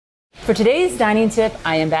For today's dining tip,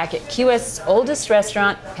 I am back at Key West's oldest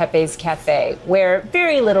restaurant, Pepe's Cafe, where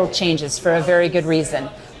very little changes for a very good reason.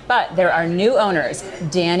 But there are new owners,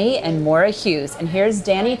 Danny and Maura Hughes, and here's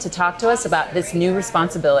Danny to talk to us about this new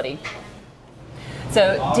responsibility.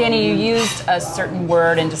 So, Danny, you used a certain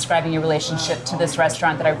word in describing your relationship to this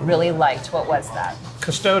restaurant that I really liked. What was that?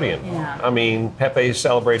 Custodian. Yeah. I mean, Pepe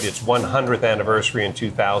celebrated its 100th anniversary in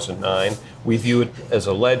 2009. We view it as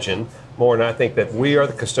a legend. More, and I think that we are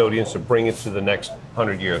the custodians to bring it to the next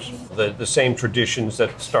 100 years. The same traditions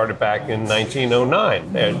that started back in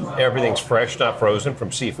 1909. And everything's fresh, not frozen,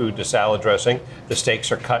 from seafood to salad dressing. The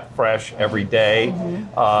steaks are cut fresh every day.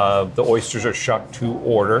 The oysters are shucked to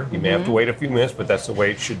order. You may have to wait a few minutes, but that's the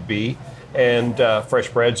way it should be. And fresh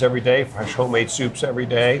breads every day, fresh homemade soups every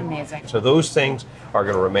day. Amazing. So those things are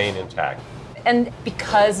going to remain intact. And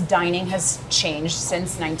because dining has changed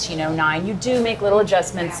since 1909, you do make little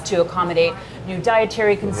adjustments to accommodate new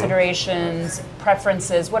dietary considerations,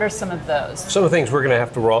 preferences. What are some of those? Some of the things we're going to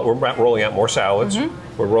have to roll. We're rolling out more salads.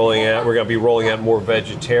 We're going to be rolling out more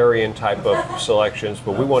vegetarian type of selections,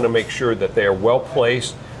 but we want to make sure that they are well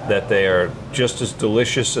placed, that they are just as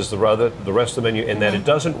delicious as the rest of the menu, and that it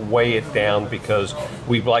doesn't weigh it down, because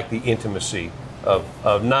we like the intimacy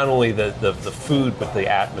of not only the food, but the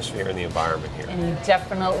atmosphere and the environment here. And you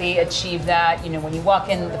definitely achieve that. You know, when you walk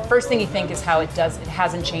in, the first thing you think is how it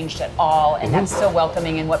hasn't changed at all, and that's so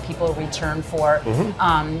welcoming and what people return for.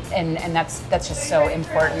 And that's just so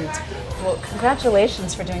important. Well,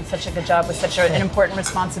 congratulations for doing such a good job with such an important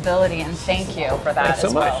responsibility, and thank you for that. Thanks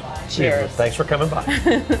so much. Cheers. Thanks for coming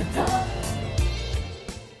by.